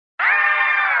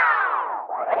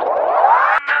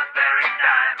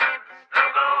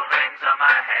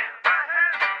hand.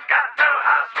 Got no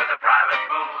house with a private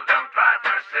pool, don't drive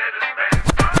Mercedes-Benz.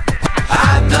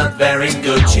 I'm not wearing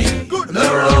Gucci, no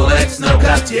Rolex, no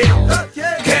Cartier.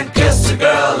 Can't kiss a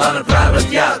girl on a private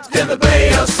yacht in the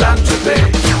Bay of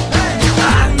Saint-Tropez.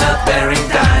 I'm not wearing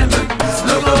diamonds,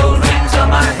 no gold rings on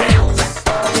my hands.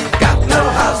 Got no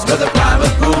house with a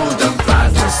private pool, don't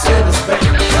drive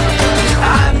Mercedes-Benz.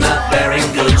 I'm not wearing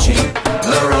Gucci,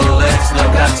 no Rolex, no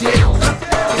Cartier.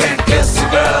 Can't kiss a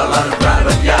girl on a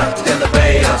private yacht in the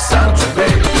Bay of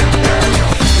Saint-Tropez.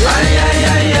 Ay, ay,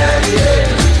 ay, ay, yeah.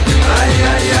 Ay,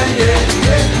 ay, ay, yeah,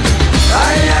 yeah.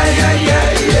 Ay, ay, ay, yeah,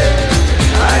 yeah.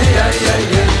 Ay, ay, ay,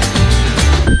 yeah.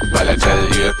 Well, I tell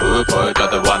you, a poor boy got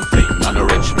the one thing on a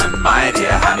rich man, my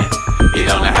dear honey. He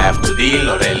don't have to deal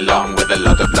all day long with a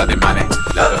lot of bloody money,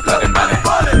 lot of bloody money.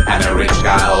 And a rich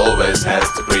guy always has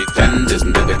to pretend,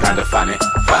 isn't it the kind of funny,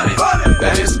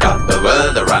 that he's got the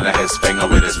world around his finger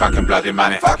with his fucking bloody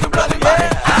money,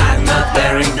 I'm not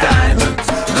wearing diamonds,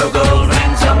 no gold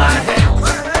rings on my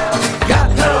hands.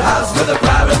 Got no house with a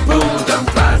private pool, don't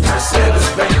drive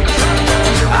Mercedes-Benz.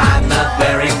 I'm not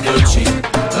wearing Gucci,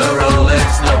 no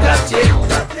Rolex, no Cartier.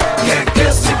 Can't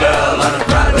kiss a girl on a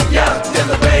private yacht in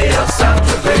the Bay of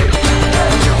Saint-Tropez.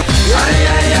 Ay,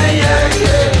 ay, ay, ay,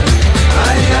 yeah.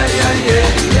 Ay, ay, ay, yeah,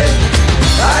 yeah.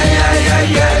 Ay, ay, ay,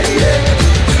 yeah, yeah.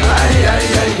 Ay, ay,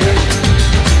 ay, yeah.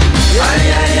 Ay,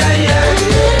 ay, ay, yeah,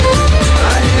 yeah.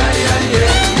 Ay, ay, ay,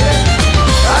 yeah, yeah.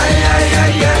 Ay, ay,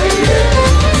 ay, yeah, yeah.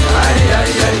 Ay,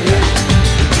 ay, ay, yeah.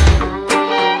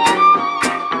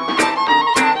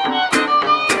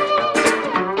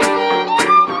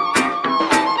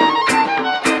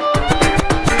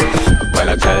 Well,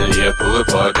 I tell you, poor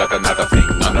boy got another thing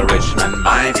on a rich man,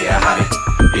 my dear honey.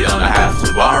 You don't have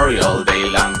to worry all day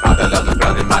long about a lot of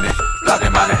bloody money, bloody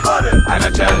money. And I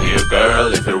tell you,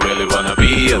 girl, if you really wanna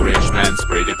be a rich man, it's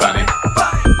pretty funny.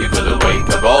 You could wake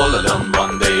up all alone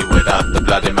one day without the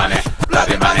bloody money,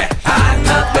 bloody money. I'm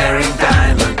not wearing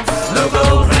diamonds, no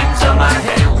gold rings on my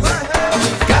hands.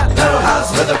 Got no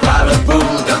house with a private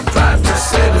pool, don't drive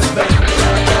Mercedes-Benz.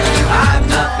 I'm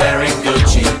not wearing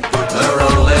Gucci, no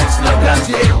Rolex, no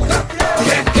Cartier.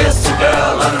 Can't kiss a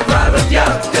girl on a private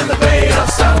yacht in the Bay of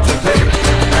Saint-Tropez.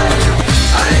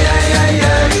 Ay, ay, ay,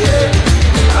 ay, yeah.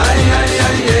 Ay, ay,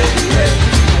 ay, yeah, yeah.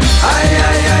 Ay,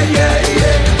 ay, ay, yeah,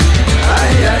 yeah.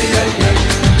 Ay, ay, ay, yeah.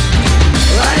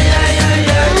 Ay, ay, ay,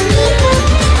 yeah, yeah.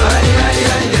 Ay, ay,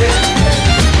 ay, yeah, yeah.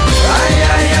 Ay,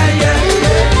 ay, ay, yeah,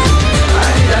 yeah.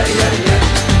 Ay, ay, ay, yeah.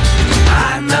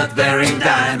 I'm not wearing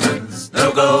diamonds, no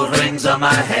gold rings on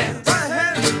my hands.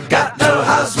 Got no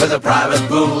house with a private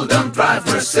pool, don't drive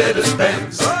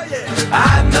Mercedes-Benz.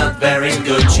 I'm not wearing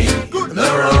Gucci, no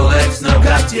Rolex, no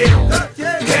Cartier.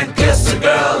 Can't kiss a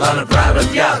girl on a private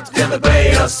yacht in the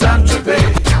Bay of Saint-Tropez.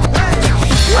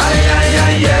 Ay, ay,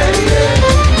 ay, yeah, yeah.